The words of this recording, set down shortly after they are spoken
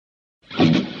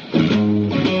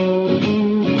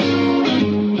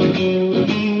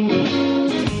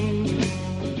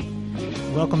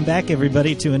Welcome back,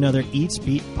 everybody, to another Eats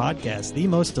Beat podcast, the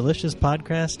most delicious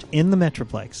podcast in the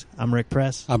Metroplex. I'm Rick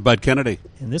Press. I'm Bud Kennedy.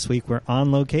 And this week we're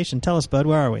on location. Tell us, Bud,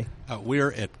 where are we?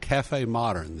 We're at Cafe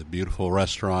Modern, the beautiful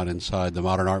restaurant inside the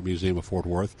Modern Art Museum of Fort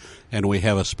Worth. And we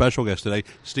have a special guest today.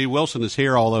 Steve Wilson is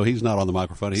here, although he's not on the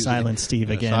microphone. Silent Steve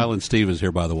again. Silent Steve is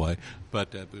here, by the way.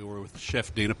 But we're with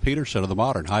Chef Dina Peterson of the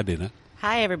Modern. Hi, Dina.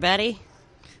 Hi, everybody.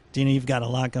 Dina, you've got a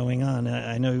lot going on.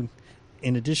 I know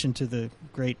in addition to the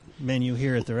great menu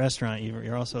here at the restaurant,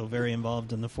 you're also very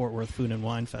involved in the Fort Worth Food and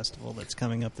Wine Festival that's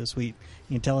coming up this week.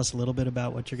 Can you tell us a little bit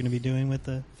about what you're going to be doing with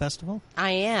the festival? I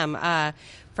am.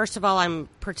 First of all, I'm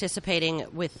participating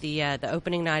with the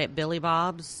opening night at Billy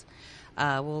Bob's.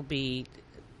 We'll be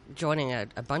joining a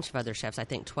bunch of other chefs, I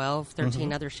think 12,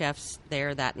 13 other chefs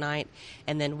there that night.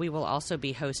 And then we will also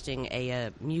be hosting a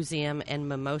museum and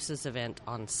mimosas event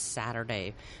on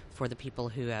Saturday for the people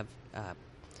who have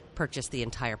purchase the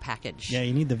entire package. Yeah,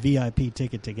 you need the VIP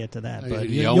ticket to get to that, but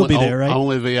you'll be there, right?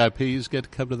 Only VIPs get to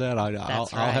come to that? I'll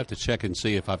right. have to check and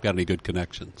see if I've got any good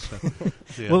connections.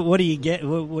 So, yeah. What do you get?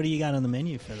 What do you got on the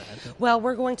menu for that? Well,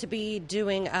 we're going to be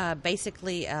doing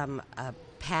basically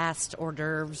past hors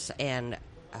d'oeuvres and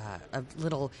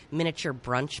little miniature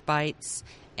brunch bites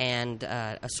and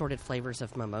assorted flavors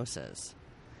of mimosas.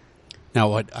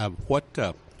 Now,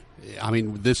 I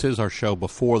mean, this is our show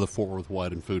before the Fort Worth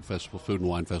Wine and Food Festival, Food and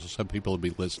Wine Festival. Some people will be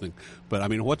listening. But, I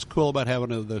mean, what's cool about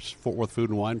having this Fort Worth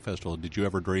Food and Wine Festival? Did you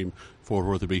ever dream Fort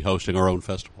Worth would be hosting our own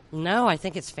festival? No, I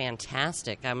think it's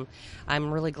fantastic. I'm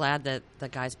really glad that the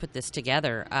guys put this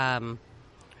together.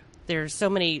 There's so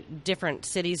many different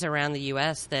cities around the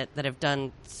U.S. that have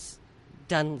done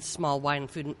small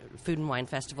food and wine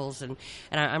festivals, and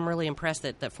I'm really impressed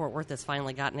that Fort Worth has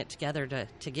finally gotten it together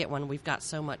to get one. We've got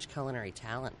so much culinary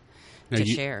talent to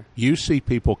share. You see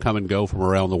people come and go from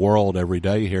around the world every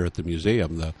day here at the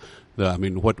museum. I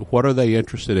mean, what are they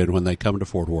interested in when they come to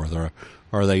Fort Worth?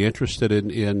 Are they interested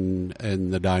in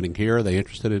the dining here? Are they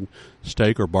interested in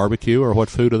steak or barbecue, or what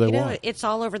food do they want? It's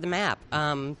all over the map.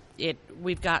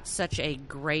 We've got such a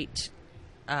great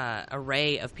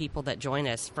array of people that join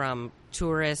us, from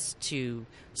tourists to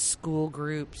school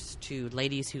groups to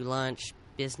ladies who lunch,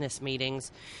 business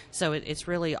meetings. So it's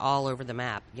really all over the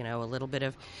map. A little bit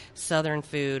of Southern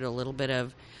food, a little bit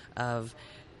of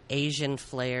Asian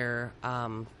flair.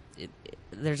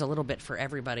 There's a little bit for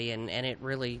everybody, and it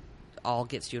really all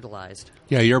gets utilized.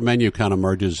 Yeah, your menu kind of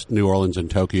merges New Orleans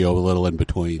and Tokyo a little in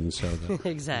between. So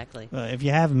Exactly. If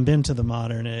you haven't been to the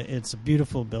Modern, it's a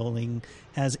beautiful building,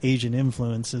 has Asian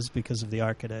influences because of the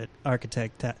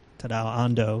architect Tadao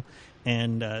Ando,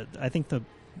 and I think the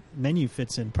menu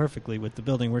fits in perfectly with the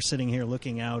building. We're sitting here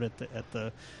looking out at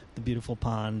the beautiful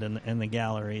pond and the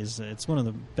galleries. It's one of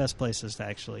the best places to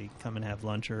actually come and have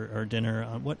lunch or dinner.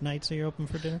 What nights are you open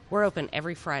for dinner? We're open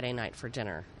every Friday night for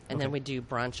dinner, and then we do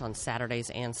brunch on Saturdays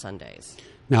and Sundays.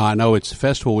 Now, I know it's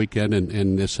festival weekend,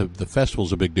 and the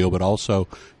festival's a big deal, but also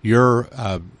you're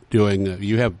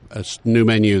you have a new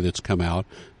menu that's come out,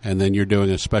 and then you're doing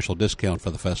a special discount for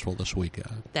the festival this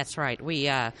weekend. That's right. We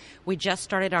just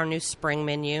started our new spring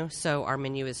menu, so our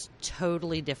menu is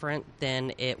totally different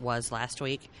than it was last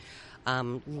week.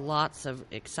 Lots of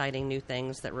exciting new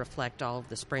things that reflect all of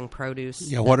the spring produce.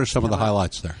 Yeah, what are some of the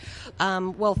highlights there?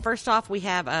 Well, first off, we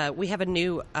have a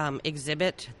new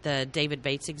exhibit, the David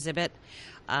Bates exhibit.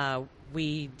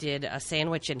 We did a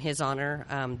sandwich in his honor,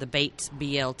 the Bates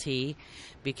BLT,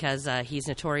 because he's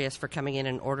notorious for coming in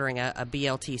and ordering a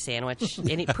BLT sandwich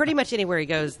pretty much anywhere he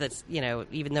goes. That's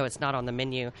even though it's not on the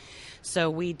menu. So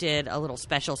we did a little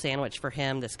special sandwich for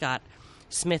him that's got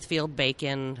Smithfield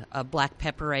bacon, a black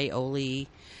pepper aioli,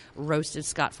 roasted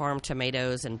Scott Farm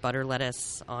tomatoes, and butter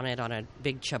lettuce on it on a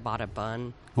big ciabatta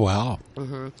bun. Wow!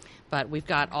 Mm-hmm. But we've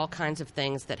got all kinds of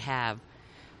things that have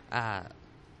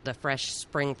the fresh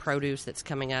spring produce that's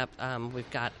coming up.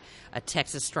 We've got a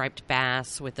Texas striped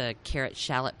bass with a carrot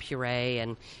shallot puree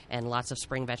and lots of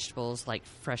spring vegetables like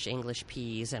fresh English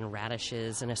peas and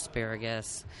radishes and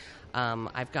asparagus.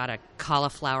 I've got a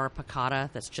cauliflower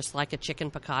piccata that's just like a chicken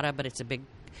piccata, but it's a big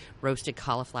roasted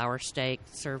cauliflower steak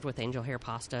served with angel hair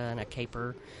pasta and a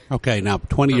caper. Okay, now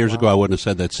 20 years ago I wouldn't have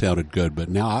said that sounded good, but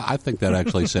now I think that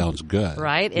actually sounds good.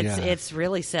 Right? It's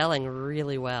really selling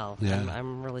really well. Yeah.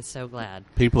 I'm really so glad.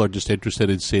 People are just interested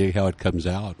in seeing how it comes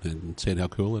out and seeing how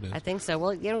cool it is. I think so.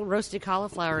 Well, roasted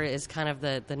cauliflower is kind of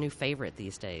the new favorite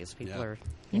these days. People are.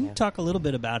 Can you talk a little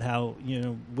bit about how,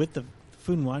 with the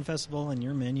Food and Wine Festival and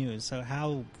your menu, so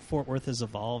how Fort Worth has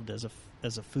evolved as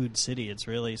a food city? It's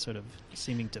really sort of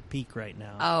seeming to peak right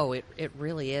now. Oh, it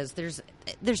really is. There's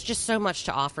just so much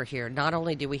to offer here. Not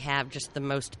only do we have just the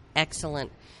most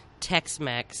excellent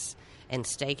Tex-Mex and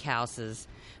steakhouses,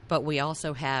 but we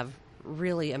also have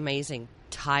really amazing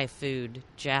Thai food,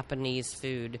 Japanese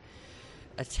food,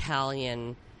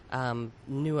 Italian,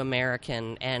 New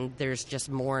American, and there's just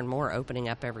more and more opening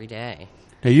up every day.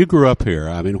 Now, you grew up here.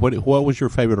 I mean, what was your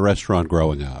favorite restaurant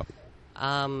growing up?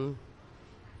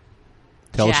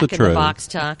 Tell us the truth. Jack in the Box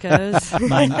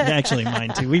tacos.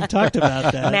 Mine too. We've talked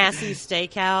about that. Massey's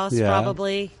Steakhouse, Yeah.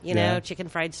 probably. You know, Yeah. chicken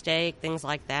fried steak, things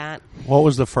like that. What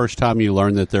was the first time you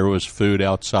learned that there was food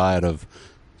outside of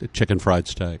the chicken fried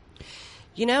steak?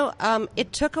 You know,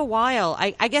 it took a while.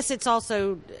 I guess it's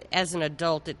also, as an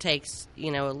adult, it takes,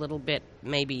 you know, a little bit,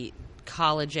 maybe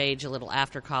college age, a little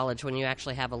after college, when you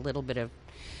actually have a little bit of,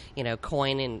 you know,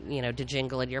 coin and, you know, to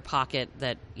jingle in your pocket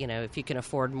that, you know, if you can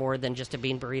afford more than just a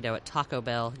bean burrito at Taco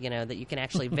Bell, you know, that you can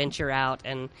actually venture out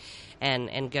and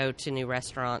go to new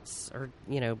restaurants or,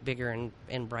 you know, bigger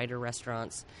and brighter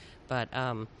restaurants. But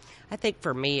I think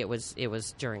for me it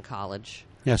was during college.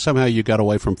 Yeah, somehow you got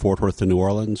away from Fort Worth to New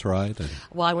Orleans, right?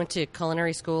 Well, I went to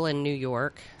culinary school in New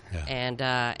York, Yeah.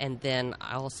 and then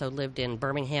I also lived in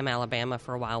Birmingham, Alabama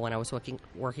for a while when I was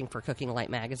working for Cooking Light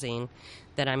magazine.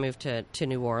 Then I moved to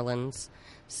New Orleans,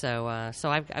 so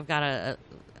I've got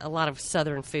a lot of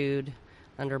Southern food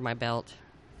under my belt.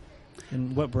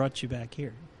 And what brought you back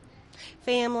here?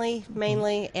 Family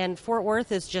mainly, and Fort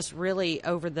Worth is just really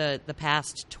over the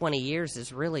past 20 years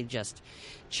has really just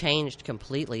changed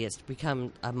completely. It's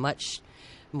become a much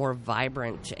more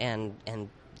vibrant and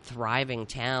thriving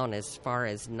town as far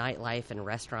as nightlife and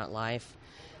restaurant life.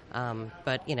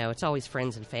 But, you know, it's always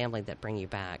friends and family that bring you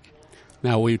back.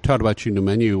 Now, we talked about your new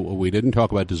menu. We didn't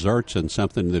talk about desserts, and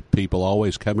something that people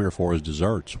always come here for is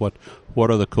desserts. What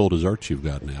are the cool desserts you've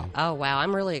got now? Oh, wow.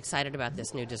 I'm really excited about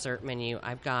this new dessert menu.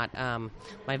 I've got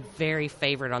my very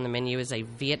favorite on the menu is a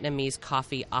Vietnamese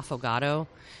coffee affogato.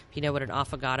 If you know what an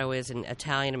affogato is in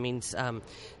Italian, it means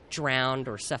drowned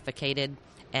or suffocated.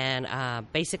 And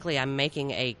basically, I'm making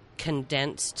a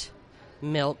condensed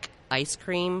milk ice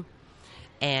cream.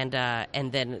 And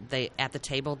then at the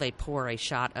table they pour a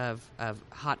shot of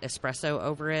hot espresso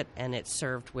over it, and it's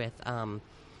served with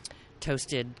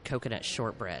toasted coconut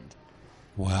shortbread.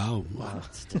 Wow. Wow,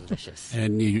 it's delicious.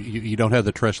 And you don't have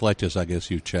the tres leches, I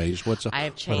guess you've changed. I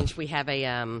have changed. We have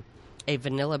a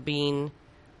vanilla bean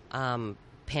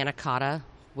panna cotta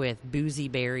with boozy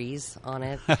berries on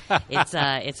it.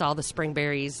 It's all the spring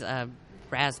berries,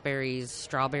 raspberries,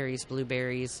 strawberries,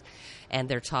 blueberries, and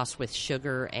they're tossed with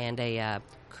sugar and a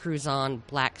Cruzan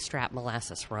blackstrap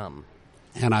molasses rum.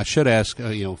 And I should ask,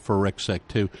 for Rick's sake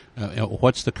too,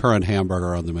 what's the current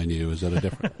hamburger on the menu? Is it a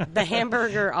different? The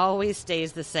hamburger always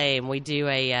stays the same. We do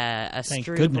a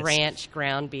Stroop Ranch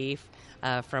ground beef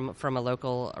from a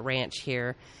local ranch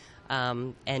here,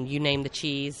 and you name the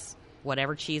cheese,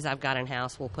 whatever cheese I've got in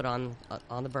house, we'll put on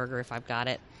the burger if I've got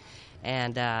it,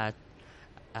 and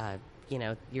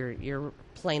your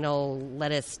plain old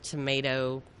lettuce,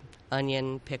 tomato,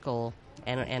 onion, pickle,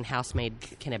 and house-made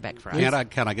Kennebec fries.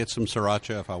 Can I get some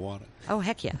sriracha if I want it? Oh,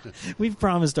 heck yeah. We've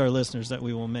promised our listeners that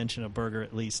we will mention a burger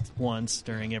at least once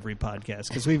during every podcast,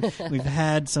 because we've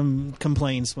had some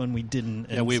complaints when we didn't.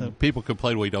 People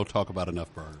complain we don't talk about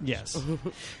enough burgers. Yes.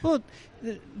 Well,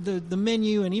 the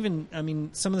menu, and even, I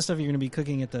mean, some of the stuff you're going to be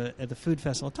cooking at the food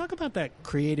festival. Talk about that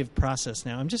creative process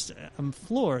now. I'm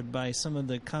floored by some of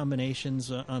the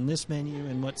combinations on this menu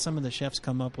and what some of the chefs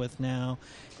come up with now.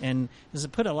 And does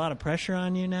it put a lot of pressure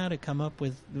on you now to come up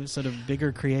with sort of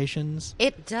bigger creations?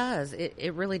 It does.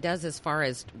 It really does, as far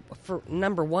as, for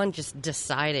number one, just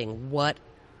deciding what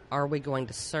are we going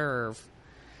to serve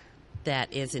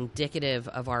that is indicative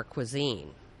of our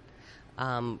cuisine.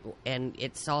 And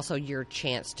it's also your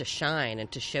chance to shine and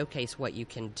to showcase what you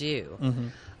can do.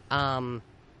 Mm-hmm.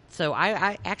 So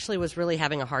I actually was really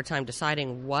having a hard time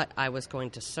deciding what I was going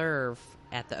to serve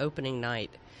at the opening night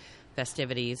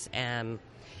festivities,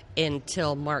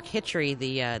 until Mark Hitchery,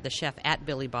 the chef at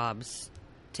Billy Bob's,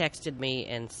 texted me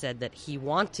and said that he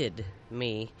wanted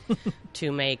me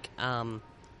to make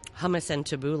hummus and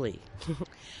tabbouleh.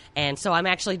 And so I'm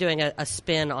actually doing a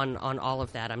spin on all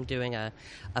of that. I'm doing a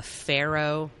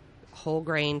farro whole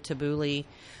grain tabbouleh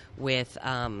with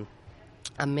a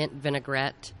mint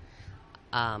vinaigrette,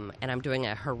 and I'm doing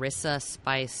a harissa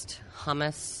spiced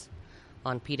hummus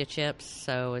on pita chips.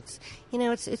 So it's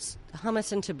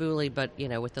hummus and tabbouleh, but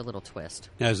with a little twist.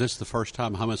 Now, is this the first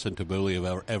time hummus and tabbouleh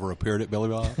have ever appeared at Billy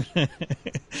Bob's?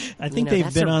 I think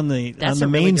they've been on the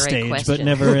main stage, question. but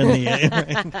never in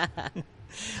the.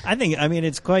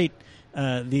 It's quite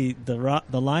the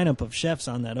lineup of chefs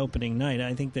on that opening night.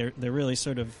 I think they're really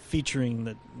sort of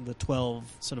featuring the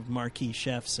 12 sort of marquee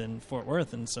chefs in Fort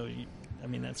Worth, and so I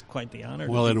mean, that's quite the honor.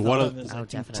 Well, to be and one thought of- as, Oh, I think,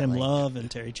 Tim definitely. Love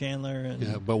and Terry Chandler. And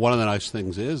Yeah, but one of the nice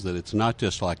things is that it's not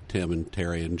just like Tim and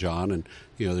Terry and John, and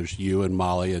there's you and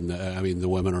Molly, and I mean the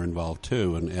women are involved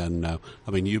too, and I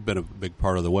mean you've been a big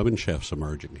part of the women chefs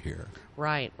emerging here.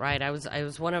 Right. I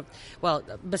was one of, well,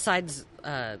 besides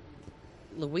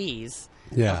Louise,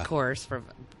 Yeah. of course, from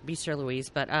Bistro Louise,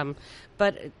 but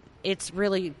it's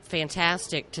really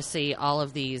fantastic to see all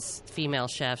of these female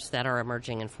chefs that are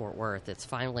emerging in Fort Worth. It's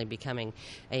finally becoming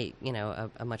a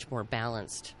much more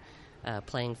balanced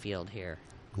playing field here.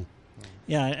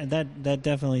 Yeah, and that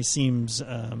definitely seems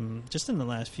just in the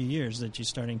last few years that you're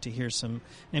starting to hear some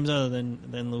names other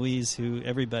than Louise, who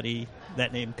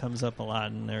that name comes up a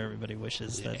lot, and everybody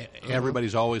wishes that.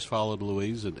 Everybody's always followed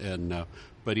Louise,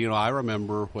 but I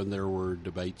remember when there were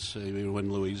debates. I mean,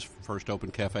 when Louise first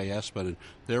opened Cafe Espen, and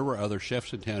there were other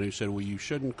chefs in town who said, "Well, you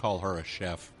shouldn't call her a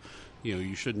chef.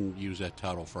 You shouldn't use that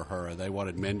title for her." They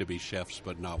wanted men to be chefs,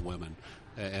 but not women,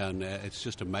 and it's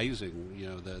just amazing,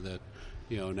 that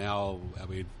now, I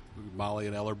mean, Molly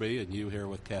and Ellerby and you here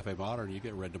with Cafe Modern, you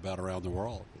get written about around the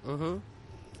world. Mm-hmm. Well,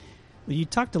 you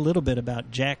talked a little bit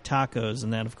about Jack Tacos,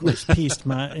 and that, of course, piqued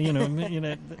my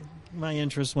my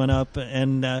interest went up,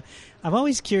 and I'm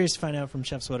always curious to find out from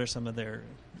chefs what are some of their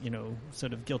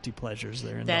sort of guilty pleasures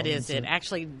there. That is it.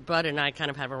 Actually, Bud and I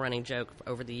kind of have a running joke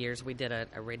over the years. We did a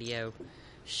radio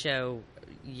show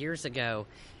years ago,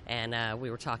 and we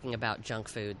were talking about junk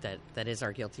food that is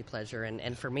our guilty pleasure.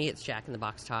 And for me, it's Jack in the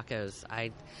Box tacos.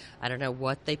 I don't know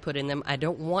what they put in them. I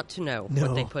don't want to know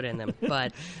what they put in them,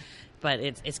 but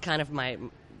it's kind of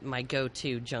my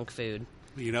go-to junk food.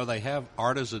 They have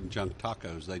artisan junk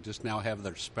tacos. They just now have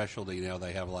their specialty.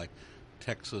 They have like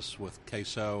Texas with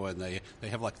queso, and they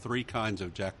have like 3 kinds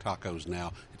of Jack tacos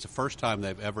now. It's the first time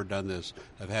they've ever done this,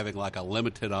 of having like a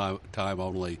limited time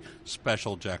only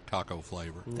special Jack taco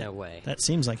flavor. No way. That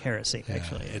seems like heresy, Yeah,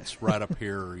 actually. it's right up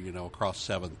here, across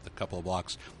 7th, a couple of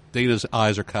blocks. Dina's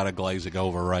eyes are kind of glazing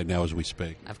over right now as we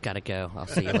speak. I've got to go. I'll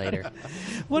see you later.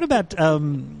 What about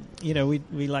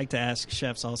we like to ask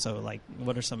chefs also, like,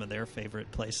 what are some of their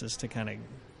favorite places to kind of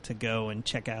to go and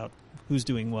check out who's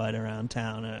doing what around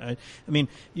town? I mean,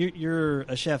 you're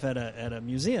a chef at a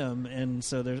museum, and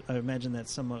so I imagine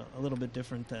that's somewhat a little bit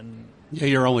different than. Yeah,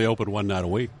 you're only open one night a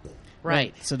week.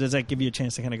 Right. So does that give you a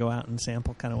chance to kind of go out and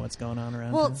sample kind of what's going on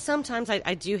around Well, town? sometimes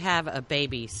I do have a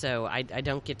baby, so I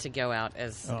don't get to go out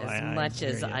as much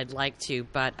as hear you. I'd like to.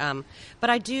 But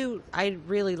I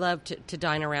really love to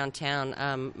dine around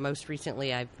town. Most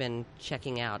recently, I've been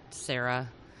checking out Sarah,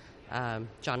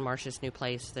 John Marsh's new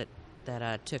place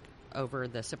that took over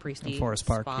the Sapristi In Forest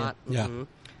Park, spot. yeah. Mhm.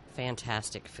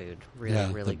 Fantastic food, really,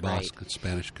 Yeah, really the great. Basque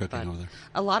Spanish cooking But over there.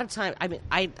 a lot of time, I mean,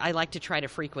 I like to try to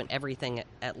frequent everything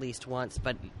at least once,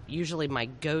 but usually my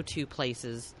go-to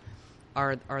places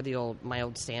are my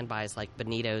old standbys like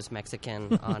Benito's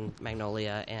Mexican on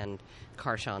Magnolia and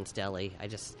Carshawn's Deli.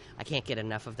 I can't get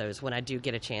enough of those. When I do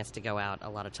get a chance to go out, a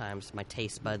lot of times my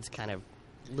taste buds kind of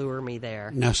lure me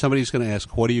there. Now, somebody's going to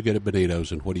ask, what do you get at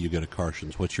Benito's and what do you get at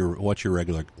Carson's? What's your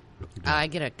regular? I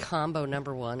get a combo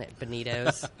 #1 at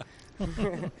Benito's.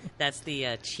 That's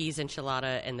the cheese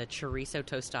enchilada and the chorizo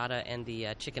tostada and the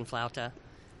chicken flauta.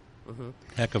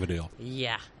 Heck of a deal.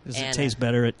 Yeah. Does And, it taste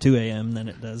better at 2 a.m. than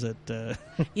it does at...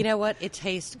 You know what? It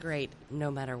tastes great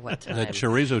no matter what time. The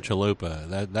chorizo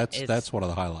chalupa, that's It's- one of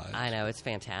the highlights. I know, it's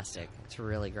fantastic. It's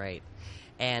really great.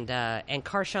 And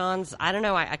Carshawn's, I don't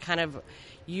know, I kind of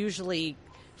usually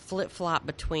flip-flop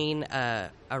between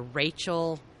a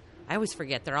Rachel. I always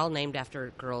forget. They're all named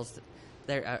after girls.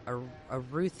 They're a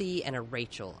Ruthie and a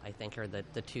Rachel, I think, are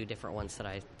the 2 different ones that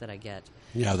I get.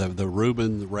 Yeah, the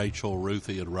Reuben, the Rachel,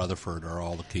 Ruthie, and Rutherford are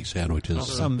all the key sandwiches.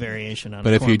 some variation on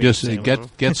But a if you corned beef just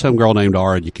sandwich. get some girl named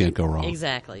Ara, you can't go wrong.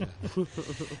 Exactly.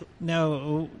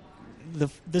 Now,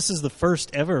 this is the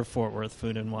first ever Fort Worth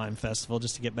Food and Wine Festival,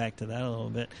 just to get back to that a little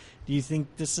bit. Do you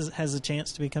think this has a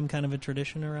chance to become kind of a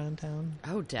tradition around town?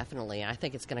 Oh, definitely. I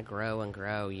think it's going to grow and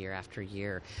grow year after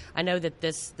year. I know that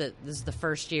this is the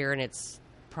first year, and it's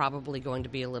probably going to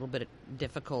be a little bit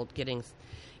difficult getting,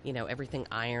 everything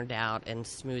ironed out and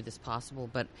smooth as possible.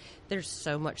 But there's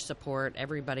so much support.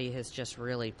 Everybody has just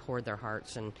really poured their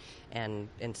hearts and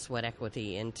sweat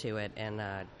equity into it, and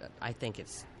I think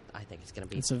it's going to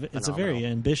be. It's a phenomenal. very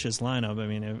ambitious lineup. I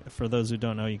mean, for those who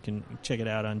don't know, you can check it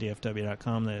out on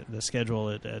DFW.com. The schedule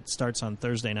it starts on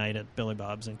Thursday night at Billy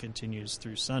Bob's and continues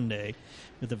through Sunday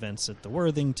with events at the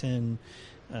Worthington.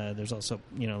 There's also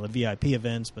the VIP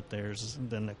events, but there's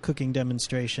then the cooking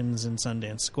demonstrations in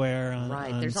Sundance Square on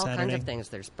Right. on There's all Saturday. kinds of things.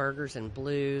 There's Burgers and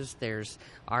Blues. There's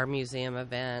our museum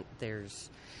event. There's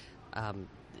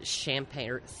champagne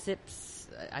or sips.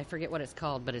 I forget what it's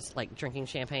called, but it's like drinking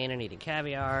champagne and eating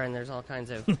caviar, and there's all kinds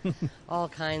of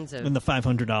And the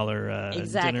 $500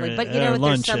 exactly. dinner, But you know,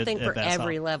 lunch there's something at for Bass Hall.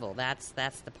 every level. That's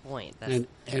the point.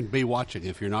 And be watching.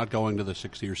 If you're not going to the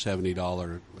 $60 or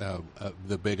 $70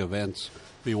 the big events,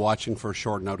 be watching for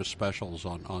short notice specials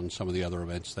on some of the other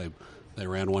events. They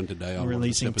ran one today on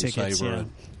releasing Sip and tickets. Savor, Yeah.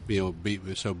 and, you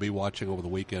know, be watching over the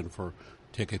weekend for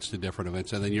tickets to different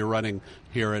events. And then you're running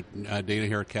here at Dana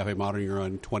here at Cafe Modern. You're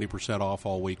on 20% off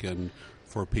all weekend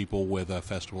for people with a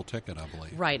festival ticket, I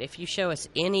believe. Right. If you show us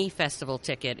any festival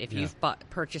ticket, if you've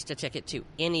purchased a ticket to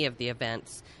any of the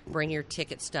events, bring your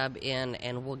ticket stub in,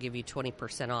 and we'll give you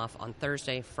 20% off on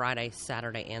Thursday, Friday,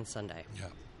 Saturday, and Sunday. Yeah.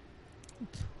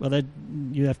 Well,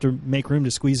 you have to make room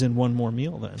to squeeze in one more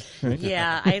meal then, right?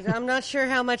 Yeah, I'm not sure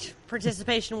how much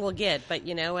participation we'll get, but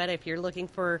you know what? If you're looking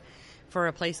for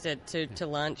a place to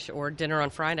lunch or dinner on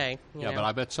Friday, you know. But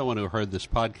I bet someone who heard this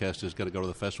podcast is going to go to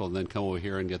the festival and then come over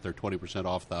here and get their 20%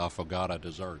 off the affogato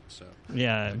dessert. So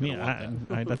Yeah,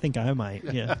 I think I might.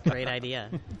 Yeah. Great idea.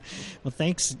 Well,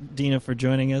 thanks, Dina, for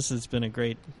joining us. It's been a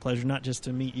great pleasure, not just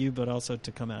to meet you, but also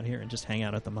to come out here and just hang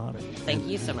out at the Modern. Thank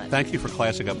you so much. Thank you for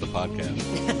classing up the podcast.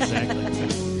 Exactly.